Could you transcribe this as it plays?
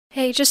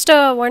Hey, just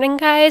a warning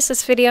guys,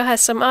 this video has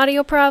some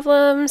audio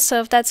problems,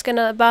 so if that's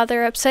gonna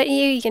bother or upset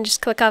you, you can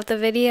just click off the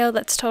video,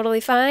 that's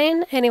totally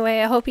fine. Anyway,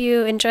 I hope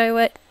you enjoy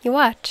what you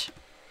watch.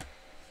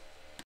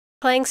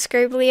 Playing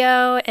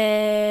Scribblio,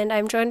 and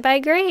I'm joined by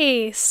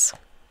Grace.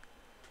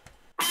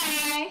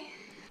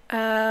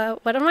 Hi.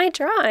 What am I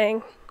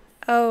drawing?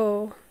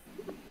 Oh.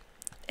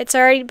 It's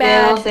already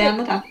bad. It'll say on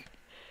the top.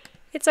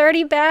 It's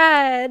already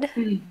bad.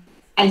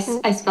 I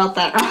spelled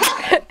that wrong.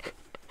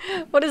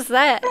 What is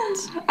that?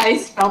 I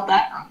spelled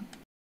that wrong.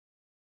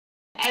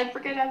 I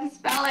forget how to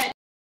spell it.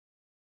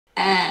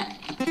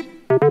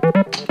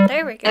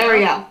 There we go. There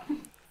we go.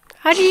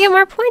 How'd you get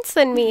more points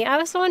than me? I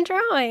was the one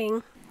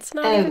drawing. It's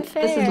not even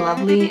fair. This is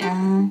lovely.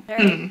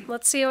 Alright,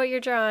 let's see what you're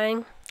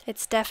drawing.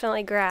 It's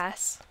definitely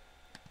grass.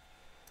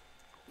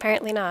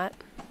 Apparently not.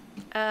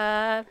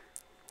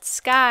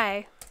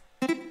 Sky.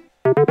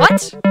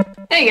 What?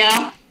 There you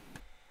go.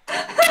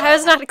 I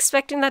was not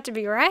expecting that to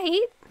be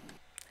right.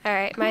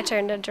 Alright, my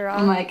turn to draw.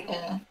 I'm like,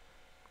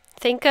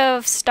 Think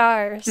of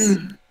stars.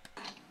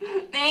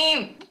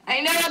 Name.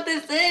 I know what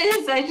this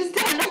is. I just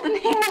don't know the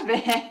name of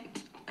it.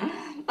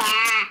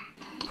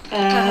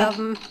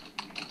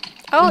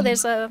 Oh,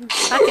 there's a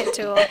pocket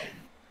tool.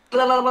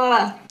 Blah, blah,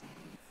 blah.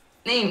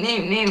 Name.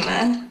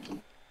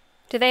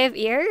 Do they have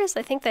ears?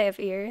 I think they have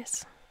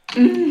ears.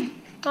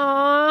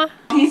 Aww.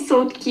 He's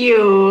so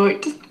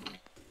cute.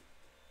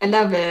 I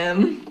love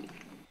him.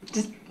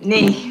 Just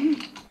name.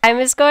 Time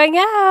is going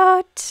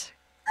out.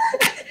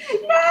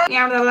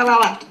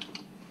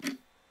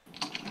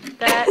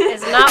 That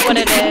is not what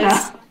it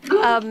is.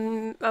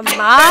 A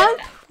mob?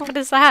 What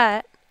is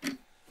that?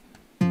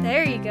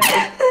 There you go.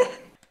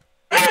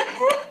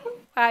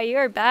 Wow, you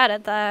are bad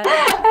at that.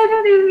 I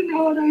don't even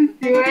know what I'm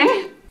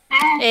doing.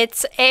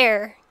 It's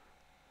air.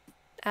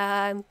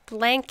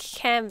 Blank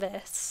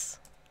canvas.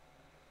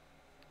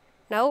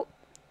 Nope.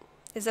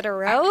 Is it a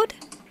road?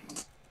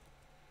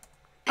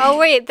 Oh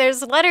wait,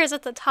 there's letters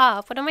at the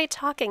top. What am I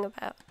talking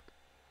about?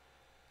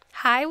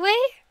 Highway?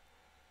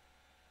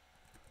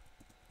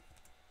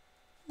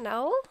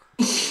 No?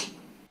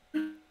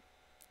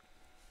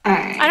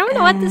 Alright. I don't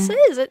know what this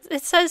is.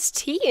 It says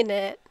T in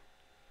it.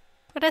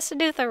 What has to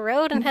do with a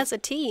road and has a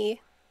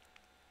T?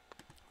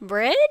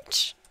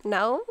 Bridge?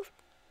 No?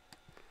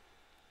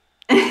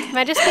 Am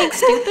I just being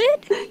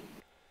stupid?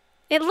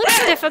 It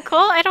looks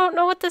difficult. I don't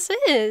know what this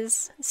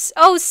is.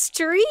 Oh,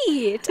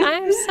 street!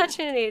 I'm such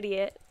an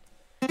idiot.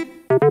 Told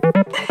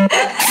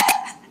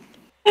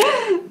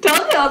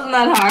you it wasn't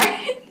that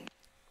hard.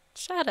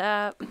 Shut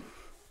up.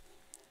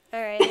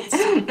 Alright.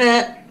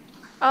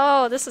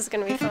 Oh, this is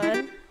gonna be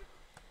fun.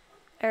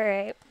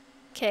 Alright.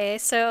 Okay,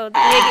 so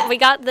we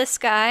got this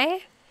guy.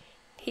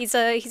 He's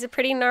a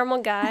pretty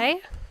normal guy.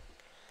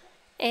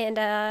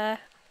 And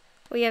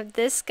we have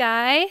this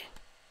guy.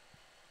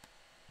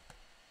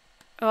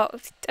 Oh,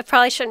 I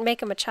probably shouldn't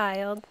make him a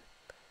child.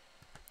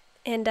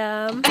 And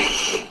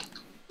okay.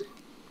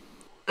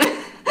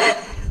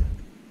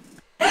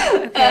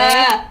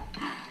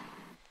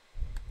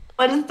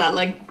 What is that,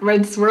 like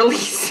red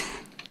swirlies?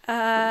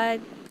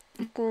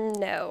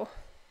 No.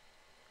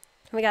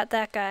 We got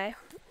that guy.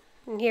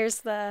 And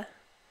here's the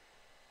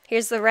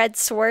red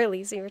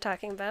swirlies you were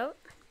talking about.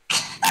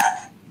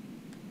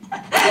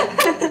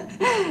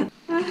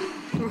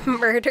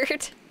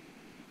 Murdered.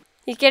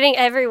 You're getting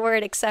every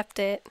word except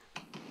it.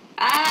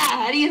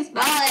 How do you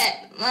spell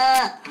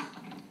it?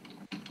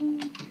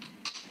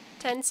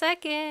 10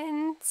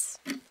 seconds.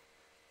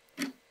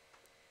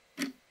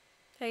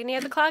 I can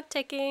hear the clock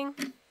ticking.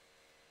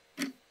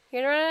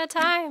 You're gonna run out of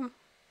time.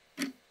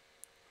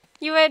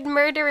 You had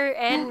murderer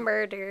and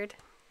murdered,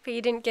 but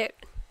you didn't get...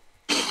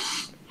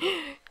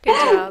 Good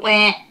job.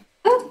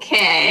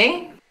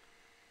 Okay.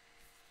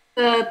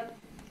 So,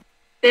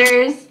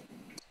 there's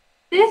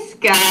this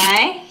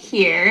guy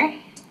here.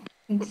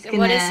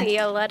 What is he,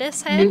 a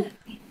lettuce head?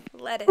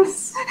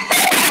 Lettuce.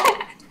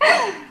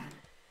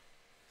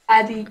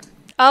 Addy.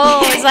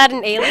 Oh, is that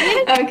an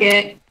alien?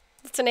 Okay.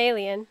 It's an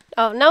alien.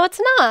 Oh, no, it's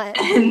not.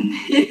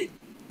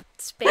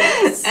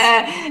 Space.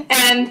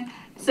 And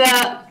so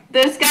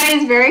this guy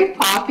is very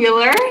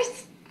popular.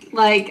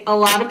 Like, a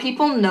lot of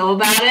people know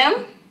about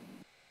him.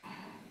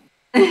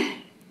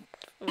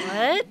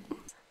 What?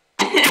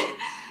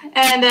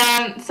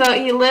 And so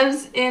he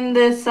lives in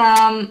this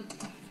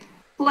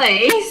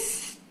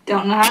place.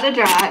 Don't know how to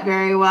draw it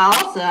very well,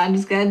 so I'm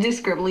just gonna do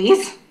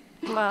scribblies.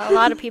 Well, a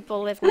lot of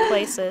people live in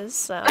places,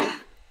 so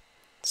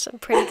some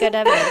pretty good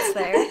evidence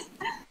there.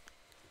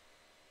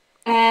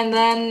 And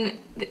then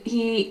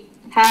he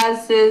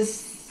has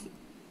this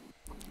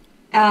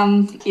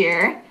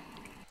here.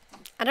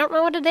 I don't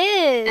know what it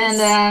is.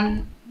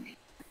 And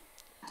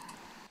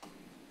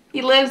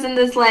he lives in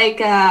this like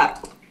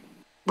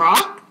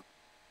rock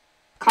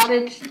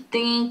cottage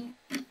thingy.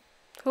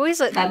 Who is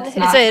it? That's is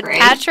not it great.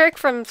 Patrick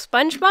from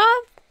SpongeBob?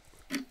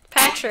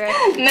 Patrick.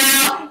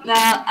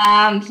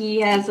 No,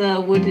 he has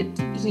a wood.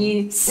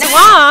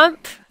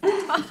 Swamp?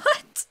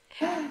 What?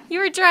 You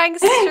were drawing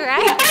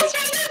Shrek?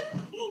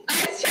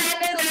 I was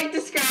trying to like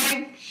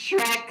describe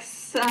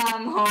Shrek's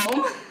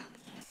home.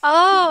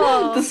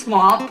 Oh! The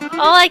swamp.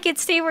 All I could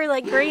see were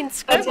like green That's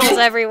scribbles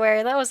why-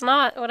 everywhere. That was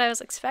not what I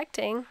was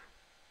expecting.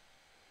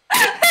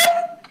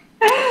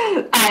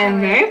 I am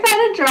very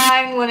bad at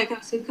drawing when it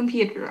comes to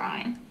computer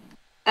drawing.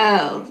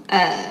 Oh,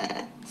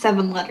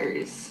 7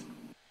 letters.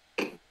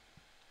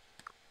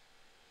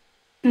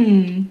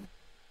 Alright,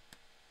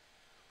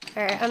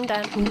 I'm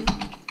done.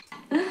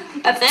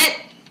 That's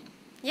it?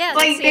 Yeah,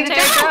 Well, that's you the get it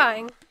entire down.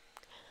 drawing.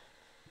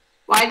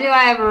 Why do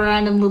I have a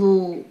random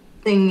little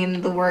thing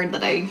in the word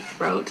that I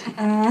wrote?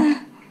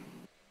 That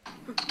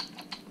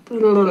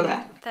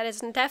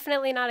is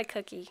definitely not a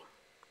cookie.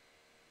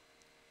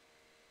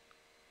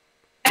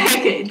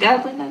 Okay,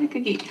 definitely not a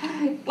cookie.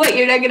 What,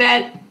 you're not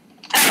gonna...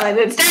 Oh, and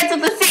it starts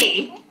with a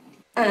C.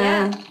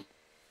 Yeah.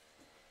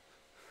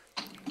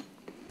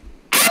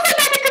 How's it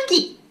not a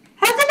cookie?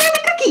 How's it not a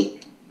cookie?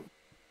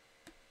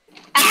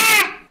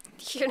 Ah!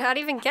 You're not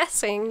even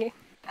guessing.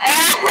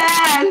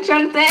 I'm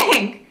trying to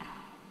think.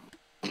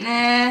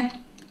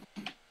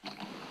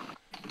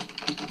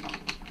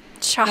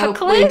 Chocolate?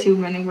 Nope, way too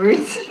many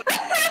words.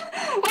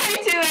 Way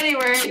too many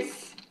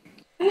words.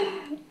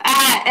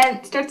 And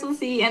it starts with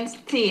C, ends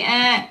with T.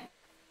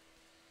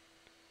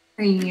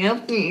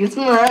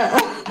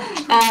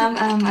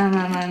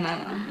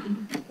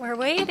 We're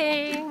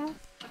waiting.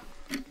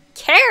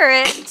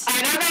 Carrot?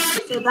 I don't know how I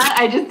said that.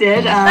 I just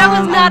did. That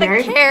was not a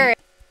very... carrot.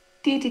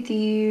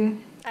 Do.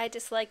 I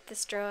dislike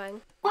this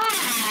drawing.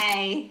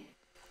 Why?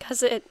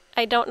 Because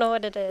I don't know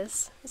what it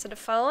is. Is it a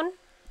phone?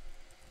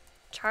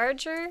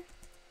 Charger?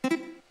 There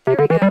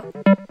we go.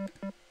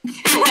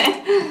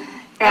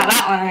 Got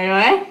that one right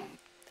away.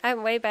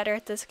 I'm way better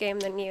at this game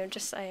than you,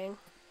 just saying.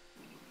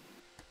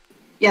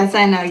 Yes,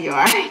 I know you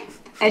are.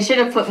 I should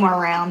have put more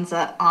rounds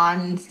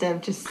on instead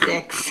of just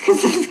 6,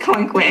 because this is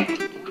going quick.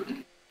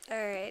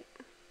 Alright.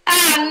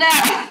 Oh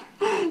no!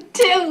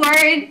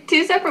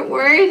 2 separate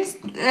words?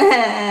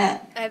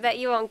 I bet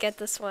you won't get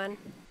this one.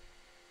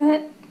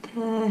 What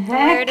the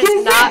heck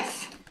is not-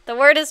 this? The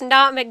word is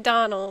not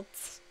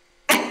McDonald's.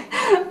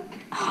 I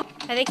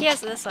think he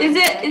has this one. Is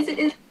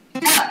it?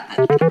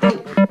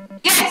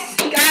 Yes!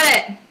 Got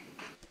it!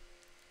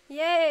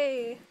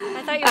 Yay!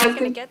 I thought you weren't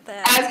gonna get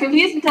that. I was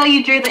confused until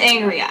you drew the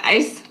angry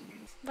eyes.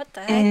 What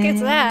the heck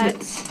is that?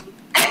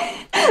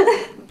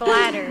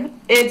 Bladder.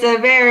 It's a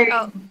very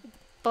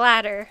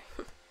Bladder.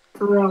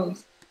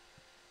 gross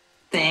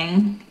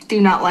thing. I do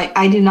not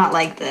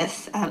like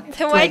this.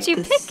 Then why'd you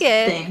pick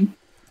it? Thing.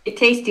 It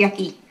tastes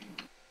yucky.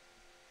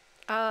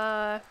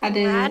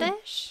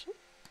 Radish?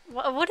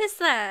 What is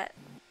that?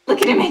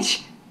 Look at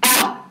image.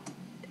 Ow.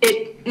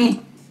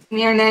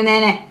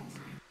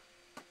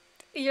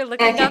 You're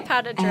looking up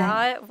how to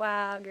draw it?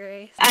 Wow,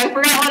 Grace. I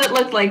forgot what it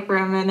looked like for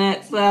a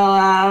minute,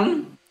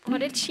 so,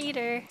 What a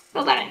cheater.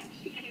 hold on.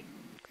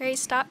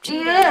 Grace, stop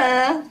cheating.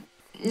 I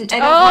don't want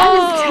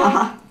to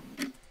stop.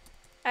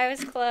 I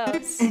was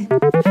close.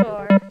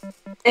 Before.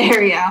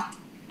 There we go.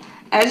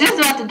 I was just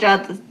about to draw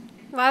this.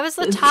 Why was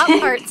the top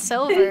part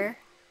silver?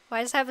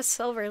 Why does it have a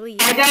silver leaf?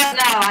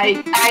 I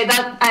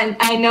don't know.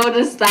 I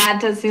noticed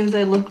that as soon as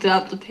I looked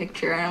up the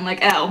picture, and I'm like,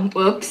 oh,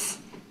 whoops.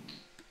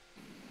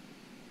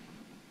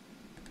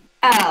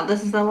 Oh,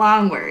 this is a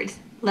long word.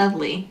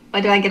 Lovely. Why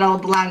do I get all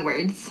the long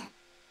words?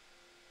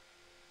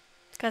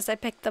 Because I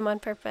picked them on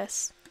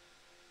purpose.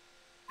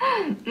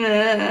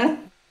 Uh,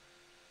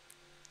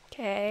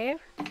 Okay.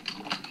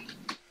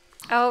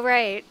 Oh,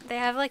 right. They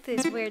have like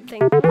these weird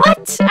things.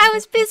 What? I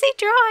was busy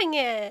drawing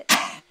it.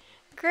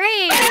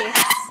 Grace.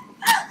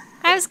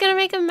 I was gonna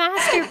make a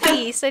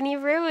masterpiece and you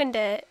ruined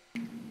it.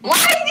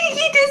 Why do you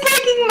keep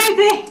disliking my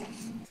things?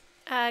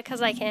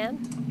 'Cause I can.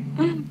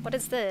 What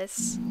is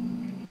this?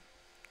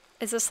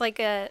 Is this like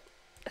a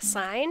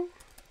sign?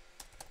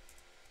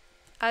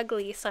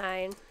 Ugly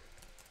sign.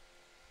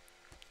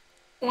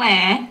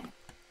 Wah.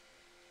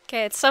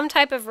 Okay, it's some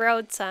type of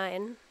road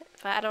sign,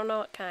 but I don't know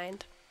what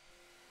kind.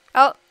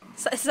 Oh,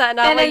 is that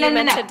not what you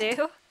meant to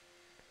do?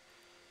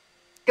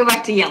 Go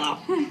back to yellow.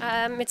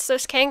 It's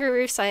those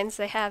kangaroo signs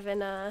they have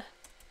in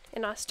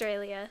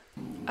Australia.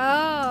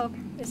 Oh,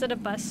 is it a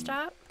bus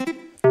stop? There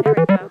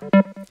we go.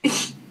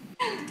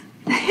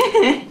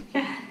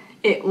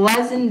 It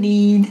was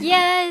indeed.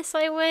 Yes,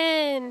 I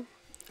win!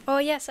 Oh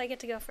yes, I get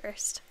to go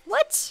first.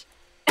 What?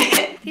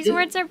 These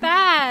words are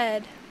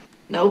bad.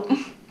 Nope.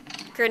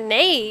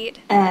 Grenade?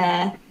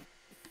 That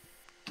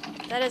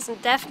is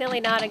definitely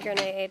not a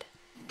grenade.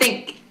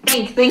 Think.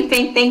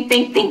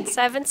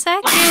 7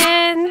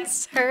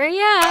 seconds! Hurry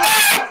up!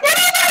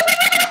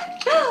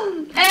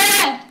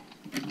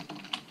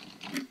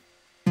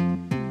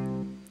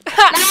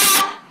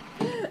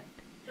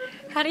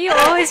 How do you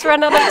always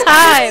run out of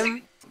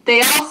time?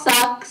 They all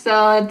suck,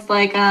 so it's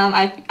like,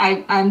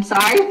 I'm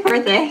sorry for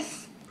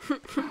this.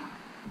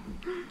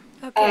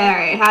 Okay.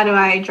 Alright, how do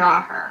I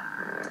draw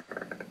her?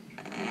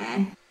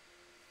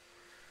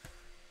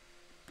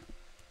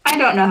 I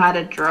don't know how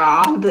to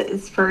draw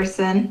this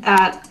person,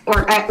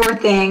 or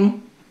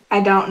thing.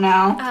 I don't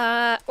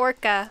know.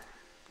 Orca.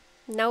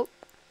 Nope.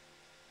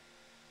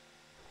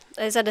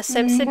 Is it a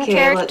Simpson Okay,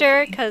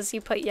 character? Because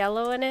you put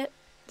yellow in it?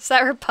 Is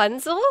that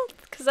Rapunzel?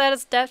 Because that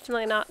is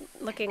definitely not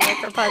looking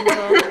like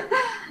Rapunzel.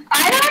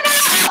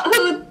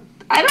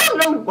 I don't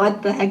know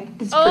what the heck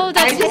this Oh,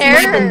 that's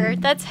hair.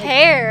 That's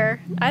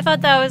hair. I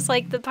thought that was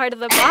like the part of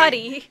the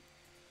body.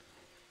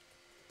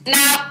 No.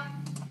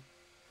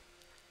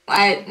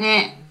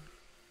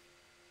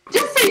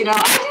 Just so you know,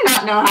 I do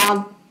not know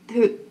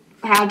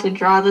how to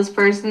draw this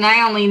person.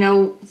 I only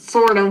know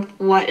sort of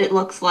what it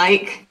looks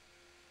like.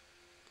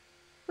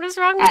 What is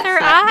wrong with their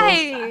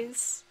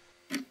eyes?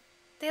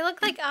 They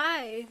look like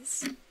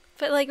eyes,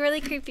 but like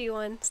really creepy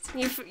ones.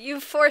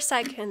 You've 4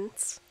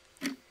 seconds.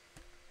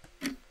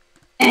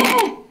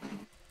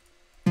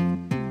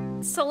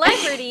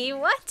 Celebrity?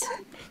 What?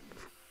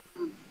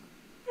 I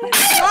was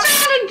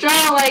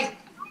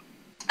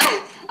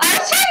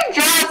trying to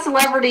draw a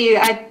celebrity.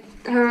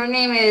 Her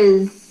name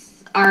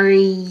is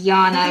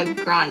Ariana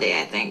Grande,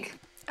 I think.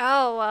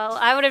 Oh, well,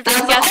 I would have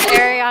just guessed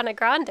Ariana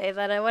Grande,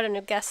 then I wouldn't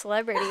have guessed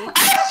celebrity. I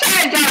was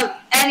trying to draw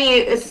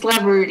any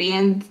celebrity,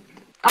 and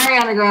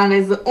Ariana Grande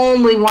is the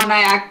only one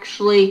I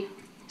actually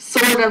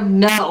sort of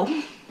know.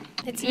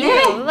 It's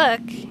you,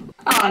 look.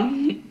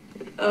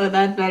 Oh,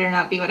 that better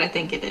not be what I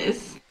think it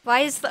is.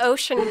 Why is the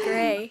ocean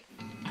gray?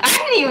 I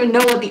didn't even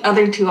know what the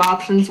other 2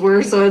 options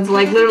were, so it's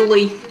like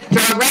literally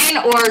draw rain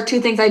or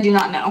 2 things I do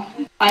not know.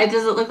 Why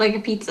does it look like a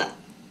pizza?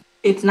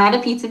 It's not a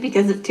pizza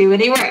because it's too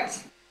many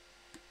words.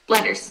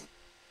 Letters.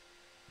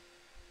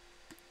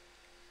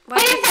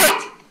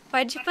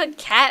 Why'd you put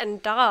cat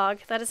and dog?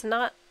 That is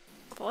not...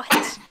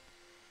 What?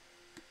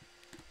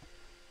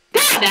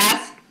 Don't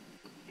ask.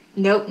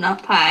 Nope,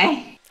 not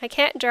pie. I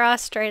can't draw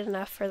straight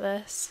enough for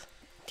this.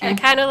 It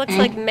kind of looks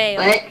like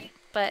male,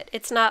 but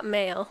it's not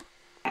male.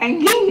 I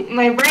need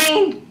my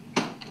brain.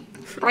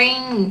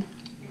 Brain.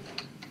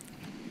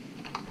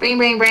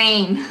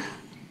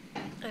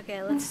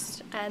 Okay,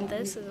 let's add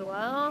this as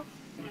well.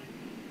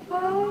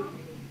 No!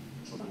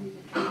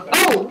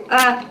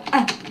 I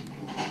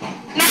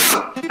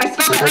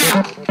spelled it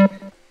wrong.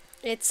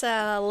 It's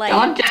light.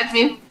 Don't judge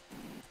me.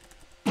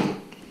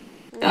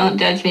 Don't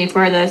judge me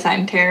for this.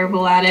 I'm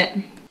terrible at it.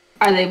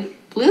 Are they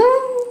blue?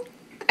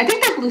 I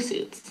think they're blue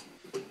suits.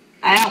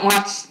 I haven't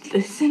watched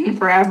this in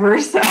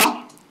forever, so...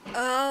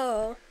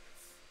 Oh.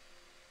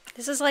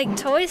 This is like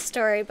Toy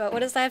Story, but what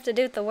does that have to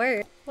do with the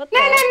word? What the?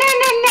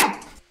 No.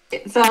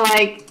 So,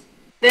 like,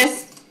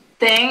 this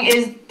thing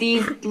is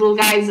these little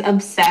guys'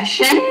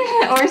 obsession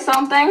or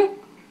something.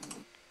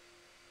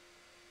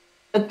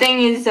 The thing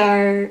is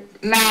our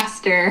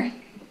master.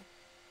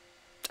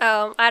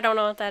 Oh, I don't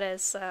know what that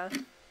is, so...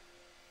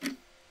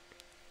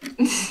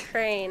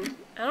 Crane.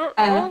 I don't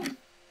know.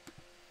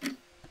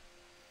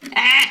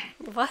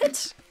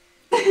 What?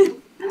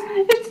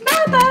 It's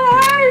not that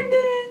hard.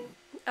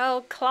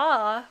 Oh,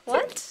 claw.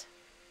 What?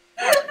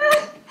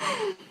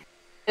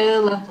 Oh,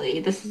 lovely.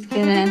 This is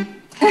gonna...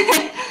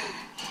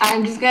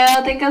 I'm just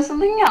gonna think of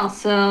something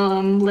else.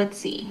 So, let's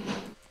see.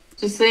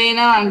 Just so you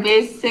know, I'm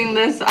basing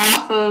this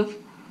off of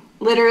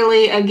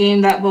literally a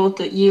game that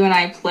both you and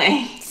I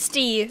play.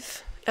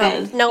 Steve.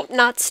 Oh, no,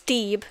 not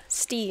Steve.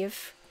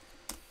 Steve.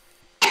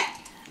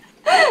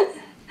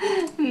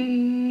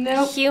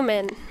 Nope.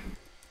 Human.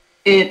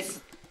 It's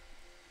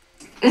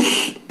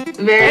very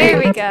There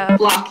we go.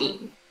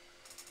 blocky.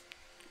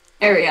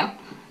 There we go.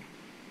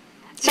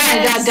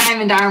 Trying to draw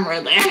diamond armor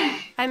there.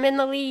 I'm in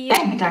the lead.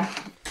 Diamond armor.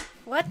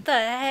 What the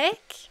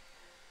heck?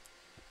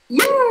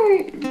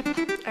 You're...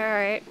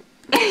 Alright.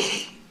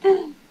 Oh,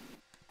 no,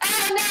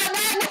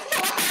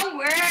 that's the long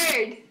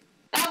word.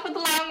 Stop with the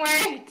long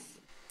words.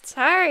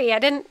 Sorry, I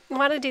didn't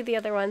want to do the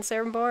other ones.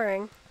 They're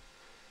boring.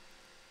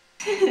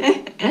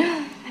 I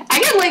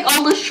get like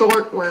all the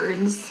short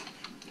words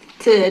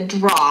to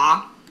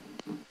draw.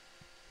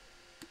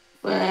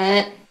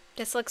 But...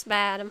 This looks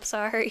bad, I'm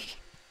sorry.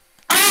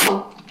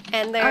 Oh!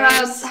 And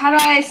there's... how do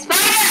I spell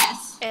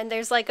this? And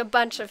there's like a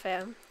bunch of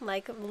him.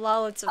 Like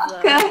loads of them.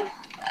 Okay.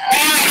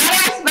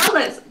 How do I spell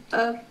this?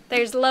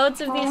 There's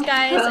loads of these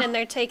guys and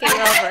they're taking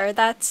over.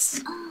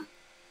 That's...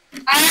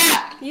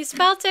 You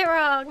spelt it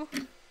wrong.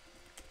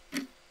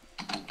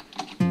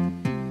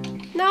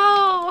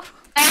 No!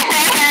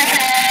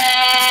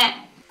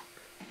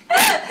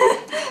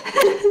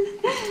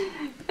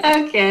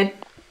 Okay.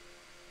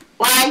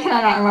 Why can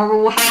I not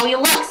remember how he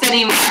looks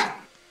anymore?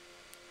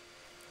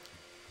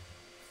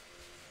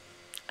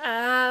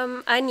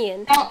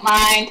 Onion. Don't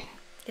mind.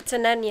 It's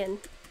an onion.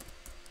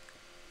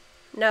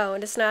 No,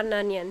 it is not an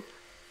onion.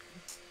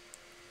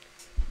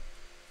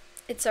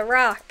 It's a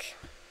rock.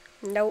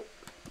 Nope.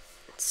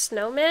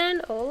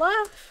 Snowman?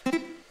 Olaf?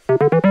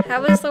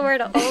 How is the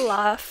word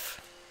Olaf?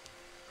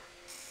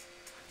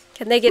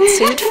 Can they get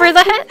sued for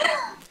that?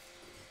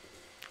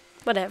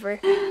 Whatever.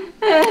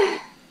 I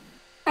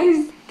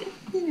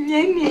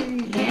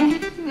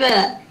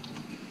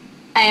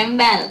am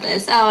bad at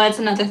this. Oh, it's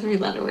another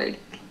 3-letter word.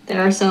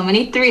 There are so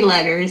many 3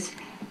 letters.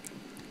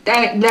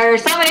 There are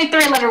so many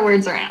 3-letter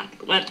words around.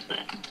 What the?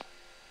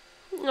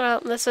 Well,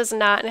 this is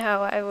not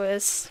how I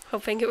was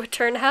hoping it would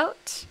turn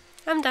out.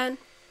 I'm done.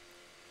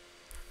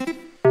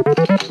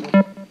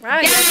 Wow,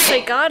 you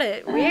actually got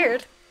it.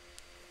 Weird.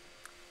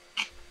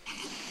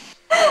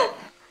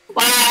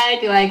 Why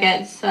do I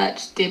get such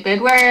stupid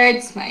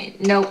words?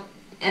 Nope.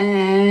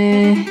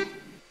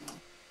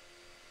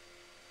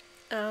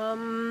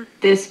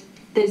 This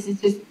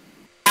is just.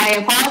 I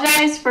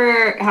apologize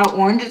for how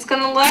orange it's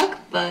gonna look,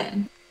 but.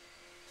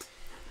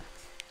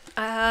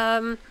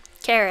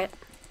 Carrot.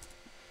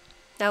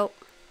 Nope.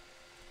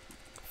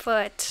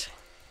 Foot.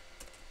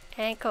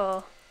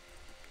 Ankle.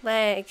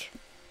 Leg.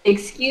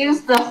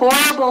 Excuse the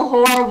horrible,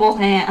 horrible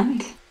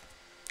hand.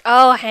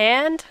 Oh,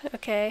 hand?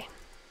 Okay.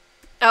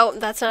 Oh,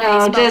 that's not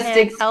how you spell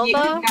hand.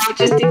 Elbow? No,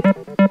 just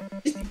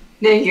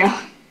there you go.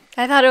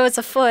 I thought it was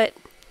a foot.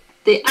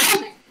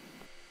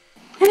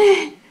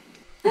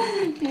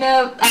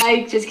 No,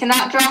 I just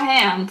cannot draw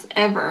hands,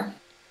 ever.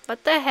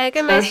 What the heck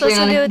am I supposed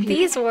to do with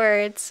these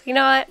words? You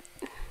know what?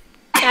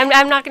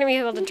 I'm not going to be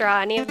able to draw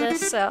any of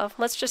this, so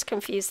let's just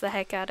confuse the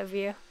heck out of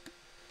you.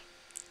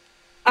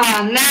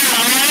 Oh no,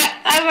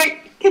 I'm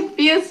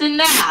confused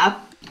enough.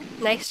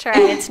 Nice try.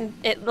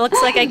 It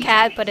looks like a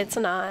cat, but it's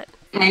not.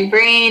 My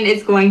brain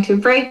is going to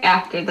break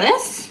after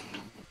this.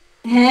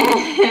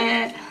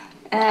 Let's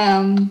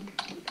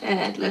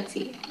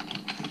see.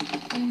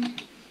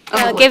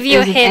 I'll give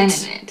you a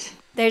hint.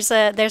 There's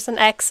an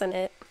X in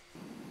it.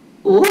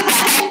 What?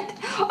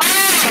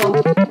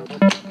 Oh!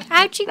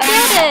 How'd you get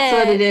it? That's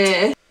what it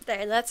is.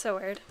 There, that's a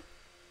word.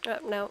 Oh,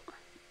 no.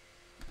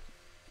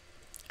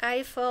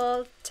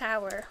 Eiffel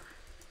Tower.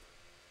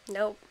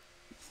 Nope.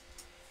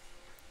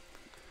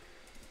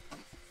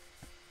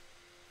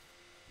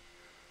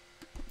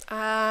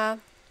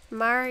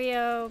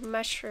 Mario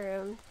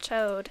Mushroom.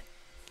 Toad.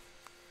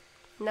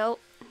 Nope.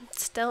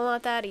 Still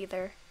not that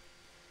either.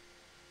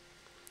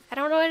 I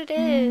don't know what it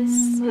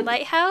is.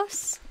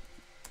 Lighthouse?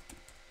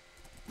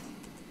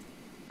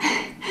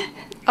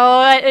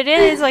 Oh, it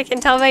is. I can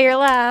tell by your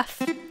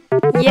laugh.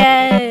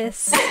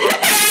 Yes.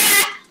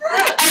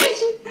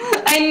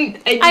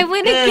 I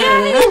win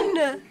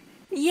again.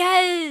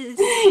 Yes.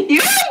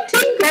 You're like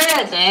too good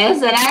at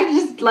this, and I'm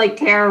just like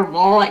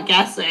terrible at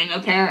guessing,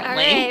 apparently.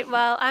 Alright,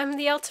 well, I'm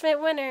the ultimate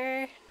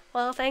winner.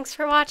 Well, thanks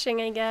for watching,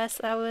 I guess.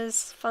 That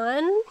was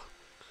fun.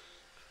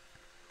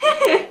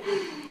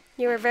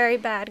 You were very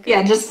bad, girl.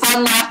 Yeah, just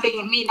fun laughing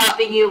at me not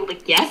being able to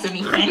guess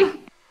anything.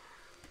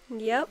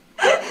 Yep.